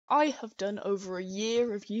I have done over a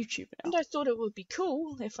year of YouTube now, and I thought it would be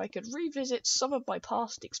cool if I could revisit some of my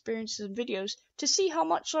past experiences and videos to see how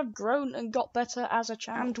much I've grown and got better as a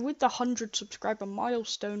channel. And with the 100 subscriber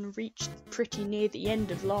milestone reached pretty near the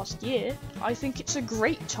end of last year, I think it's a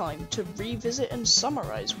great time to revisit and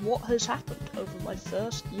summarize what has happened over my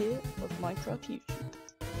first year of Minecraft YouTube.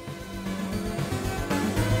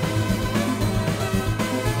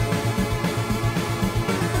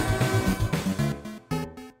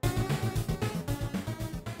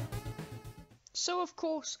 So of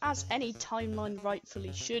course, as any timeline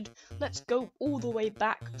rightfully should, let's go all the way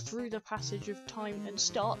back through the passage of time and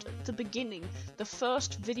start at the beginning, the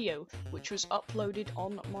first video which was uploaded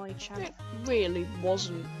on my channel. It really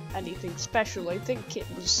wasn't anything special. I think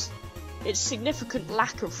its significant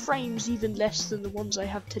lack of frames, even less than the ones I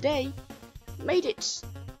have today, made it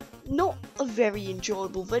not a very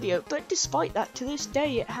enjoyable video, but despite that, to this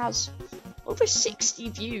day it has over 60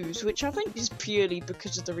 views, which I think is purely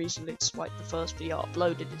because of the reason it's like the first video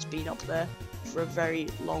uploaded. It's been up there for a very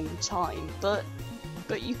long time, but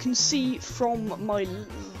you can see from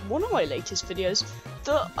one of my latest videos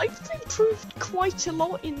that I've improved quite a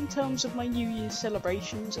lot in terms of my New Year's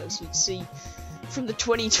celebrations. As you'd see from the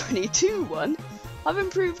 2022 one, I've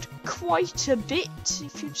improved quite a bit.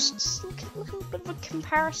 If you just look at a little bit of a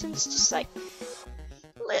comparison, it's just like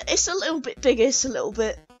it's a little bit bigger, it's a little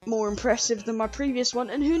bit more impressive than my previous one,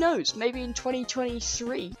 and who knows, maybe in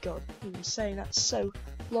 2023, god, I'm saying that's so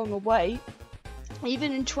long away,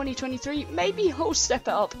 even in 2023, maybe I'll step it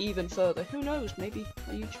up even further. Who knows, maybe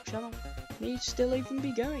my YouTube channel may still even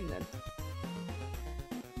be going then.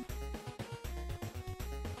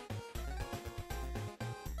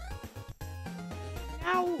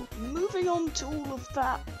 Now, moving on to all of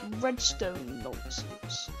that redstone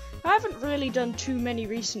nonsense. I haven't really done too many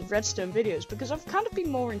recent redstone videos because I've kind of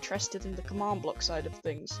been more interested in the command block side of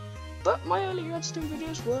things. But my early redstone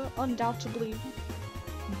videos were undoubtedly,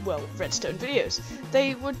 well, redstone videos.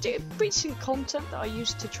 They were decent content that I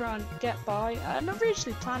used to try and get by, and I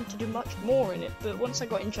originally planned to do much more in it, but once I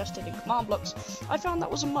got interested in command blocks, I found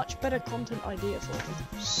that was a much better content idea for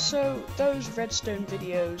me. So those redstone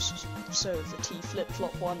videos, so the T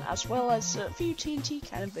flip-flop one, as well as a few TNT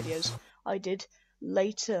cannon videos I did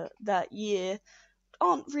later that year,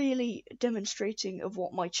 aren't really demonstrating of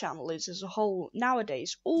what my channel is as a whole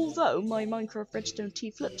nowadays, although my Minecraft Redstone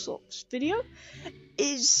T flip-flops video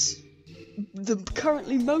is the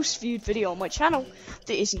currently most viewed video on my channel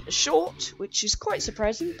that isn't a short, which is quite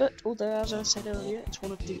surprising, but although, as I said earlier, it's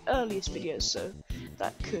one of the earliest videos, so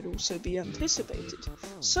that could also be anticipated.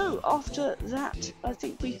 So after that, I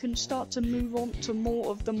think we can start to move on to more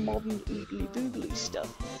of the modern oogly boogly stuff,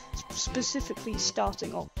 specifically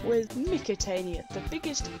starting off with Micotania, the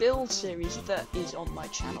biggest build series that is on my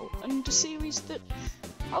channel, and a series that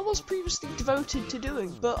I was previously devoted to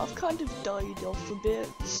doing, but I've kind of died off a bit.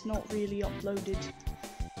 It's not really uploaded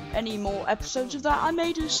any more episodes of that. I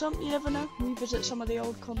may do some, you never know, revisit some of the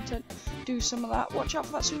old content, do some of that. Watch out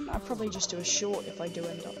for that soon. I'll probably just do a short if I do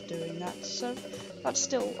end up doing that, so that's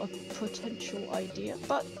still a potential idea.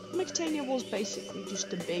 But Micotania was basically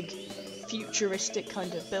just a big futuristic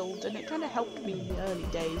kind of build, and it kind of helped me in the early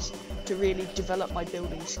days to really develop my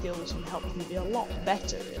building skills and helped me be a lot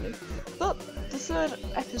better, really. But the third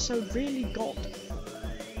episode really got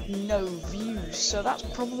no views, so that's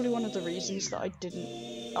probably one of the reasons that I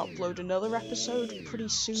didn't upload another episode pretty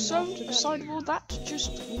soon after that. Aside of all that,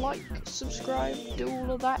 just like, subscribe, do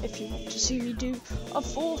all of that if you want to see me do a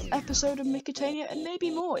fourth episode of Micotania, and maybe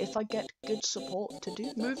more if I get good support to do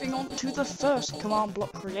that. Moving on to the first command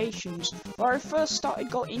block creations, where I first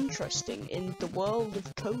got interesting in the world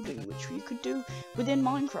of coding, which you could do within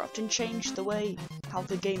Minecraft and change the way how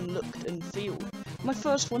the game looked and felt. My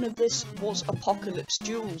first one of this was Apocalypse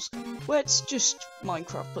Duels, where it's just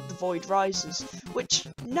Minecraft but the Void Rises, which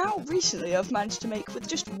now recently I've managed to make with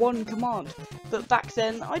just one command, but back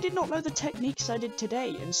then I did not know the techniques I did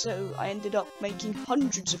today, and so I ended up making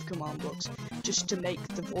hundreds of command blocks just to make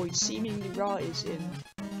the Void seemingly rise in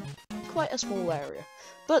quite a small area.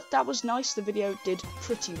 But that was nice, the video did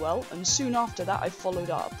pretty well, and soon after that I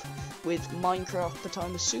followed up with Minecraft But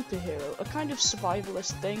I'm a Superhero, a kind of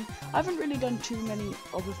survivalist thing. I haven't really done too many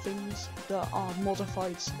other things that are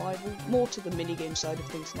modified survival, more to the minigame side of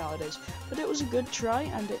things nowadays, but it was a good try,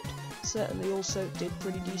 and it certainly also did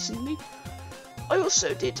pretty decently. I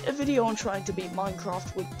also did a video on trying to beat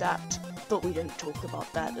Minecraft with that, but we don't talk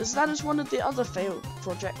about that, as that is one of the other failed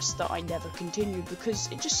projects that I never continued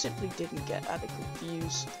because it just simply didn't get adequate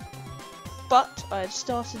views. But I had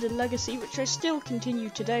started a legacy which I still continue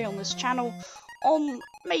today on this channel on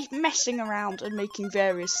messing around and making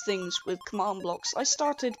various things with command blocks, I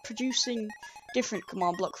started producing different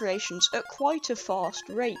command block creations at quite a fast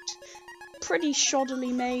rate. Pretty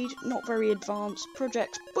shoddily made, not very advanced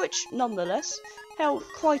projects, which nonetheless held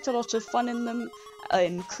quite a lot of fun in them,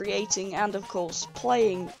 in creating and of course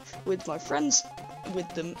playing with my friends with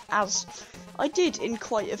them, as I did in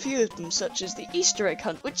quite a few of them, such as the Easter egg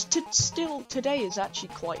hunt, which still today is actually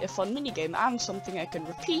quite a fun minigame and something I can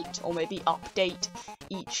repeat or maybe update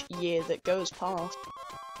each year that goes past.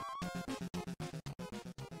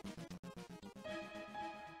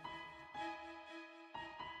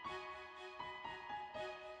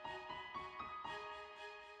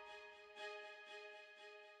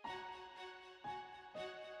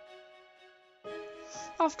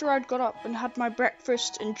 After I'd got up and had my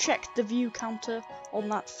breakfast and checked the view counter on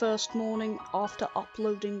that first morning after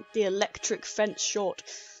uploading the electric fence short,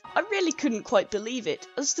 I really couldn't quite believe it,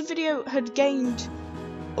 as the video had gained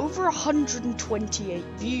over 128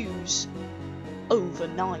 views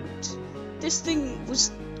overnight. This thing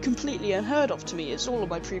was completely unheard of to me, as all of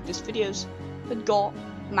my previous videos had got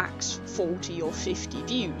max 40 or 50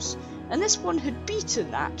 views, and this one had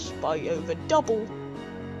beaten that by over double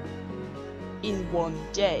in one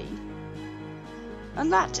day.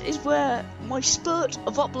 And that is where my spurt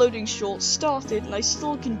of uploading shorts started, and I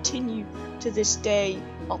still continue to this day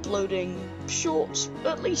uploading shorts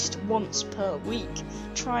at least once per week,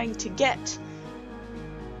 trying to get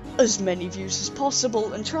as many views as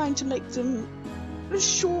possible and trying to make them as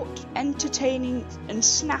short, entertaining and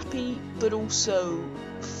snappy, but also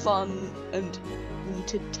fun and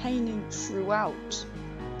entertaining throughout.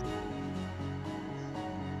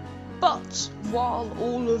 But while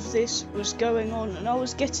all of this was going on and I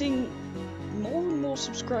was getting more and more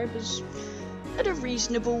subscribers at a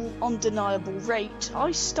reasonable, undeniable rate,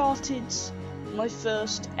 I started my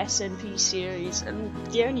first SMP series, and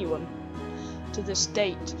the only one to this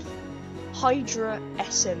date, Hydra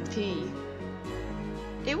SMP.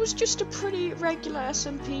 It was just a pretty regular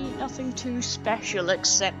SMP, nothing too special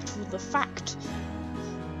except for the fact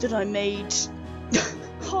that I made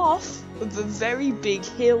half of a very big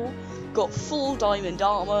hill, got full diamond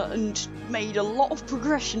armor, and made a lot of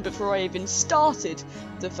progression before I even started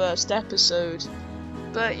the first episode.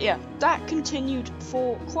 But yeah, that continued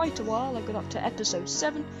for quite a while. I got up to episode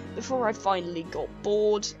 7 before I finally got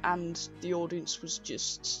bored and the audience was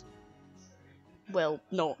just, well,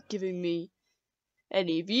 not giving me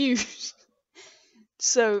any views.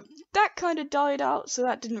 So that kind of died out, so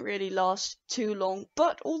that didn't really last too long.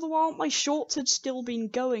 But all the while, my shorts had still been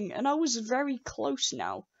going, and I was very close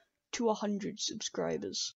now to 100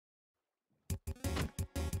 subscribers.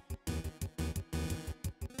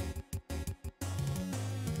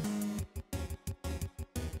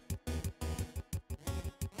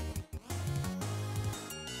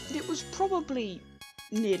 It was probably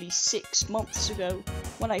nearly 6 months ago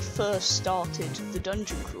when I first started the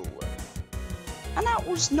dungeon crawler. And that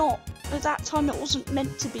was not, at that time it wasn't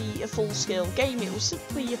meant to be a full-scale game, it was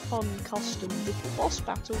simply a fun custom little boss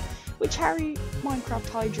battle, which Harry, Minecraft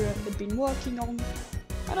Hydra, had been working on,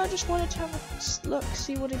 and I just wanted to have a look,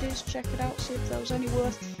 see what it is, check it out, see if there was any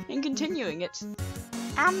worth in continuing it.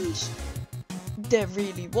 And there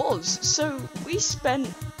really was, so we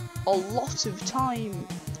spent a lot of time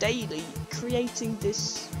daily creating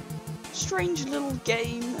this strange little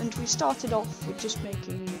game, and we started off with just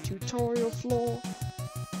making a tutorial floor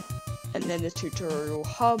and then a tutorial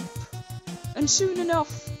hub, and soon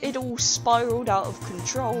enough it all spiraled out of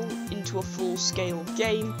control into a full-scale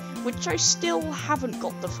game, which I still haven't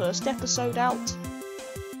got the first episode out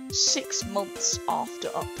 6 months after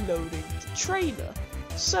uploading the trailer.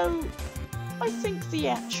 So I think the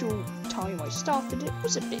actual time I started it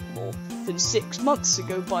was a bit more than 6 months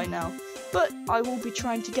ago by now. But I will be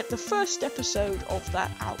trying to get the first episode of that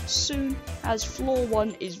out soon, as Floor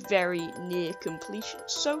 1 is very near completion,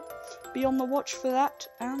 so be on the watch for that.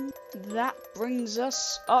 And that brings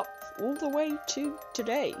us up all the way to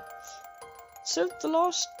today. So the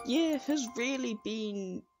last year has really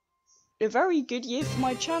been a very good year for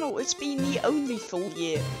my channel. It's been the only full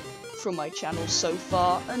year from my channel so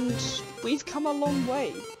far, and we've come a long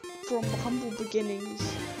way from the humble beginnings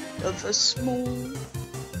of a small,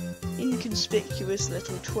 inconspicuous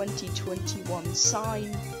little 2021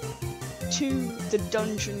 sign to the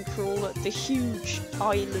dungeon crawler, the huge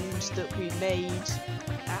island that we made,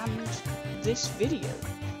 and this video.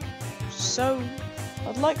 So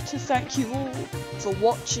I'd like to thank you all for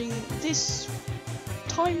watching this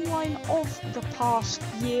timeline of the past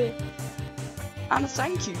year, And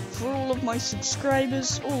thank you for all of my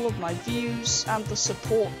subscribers, all of my views, and the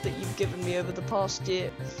support that you've given me over the past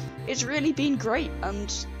year. It's really been great,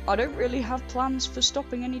 and I don't really have plans for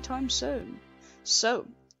stopping anytime soon. So,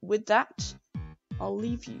 with that, I'll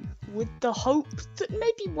leave you with the hope that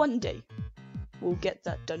maybe one day we'll get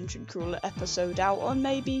that Dungeon Crawler episode out, or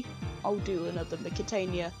maybe I'll do another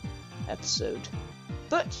Micotania episode.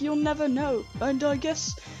 But you'll never know, and I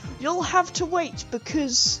guess you'll have to wait,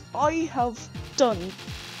 because I have done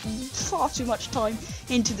far too much time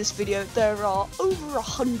into this video. There are over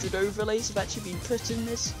 100 overlays have actually been put in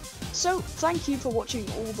this. So thank you for watching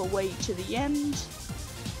all the way to the end,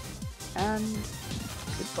 and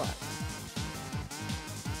goodbye.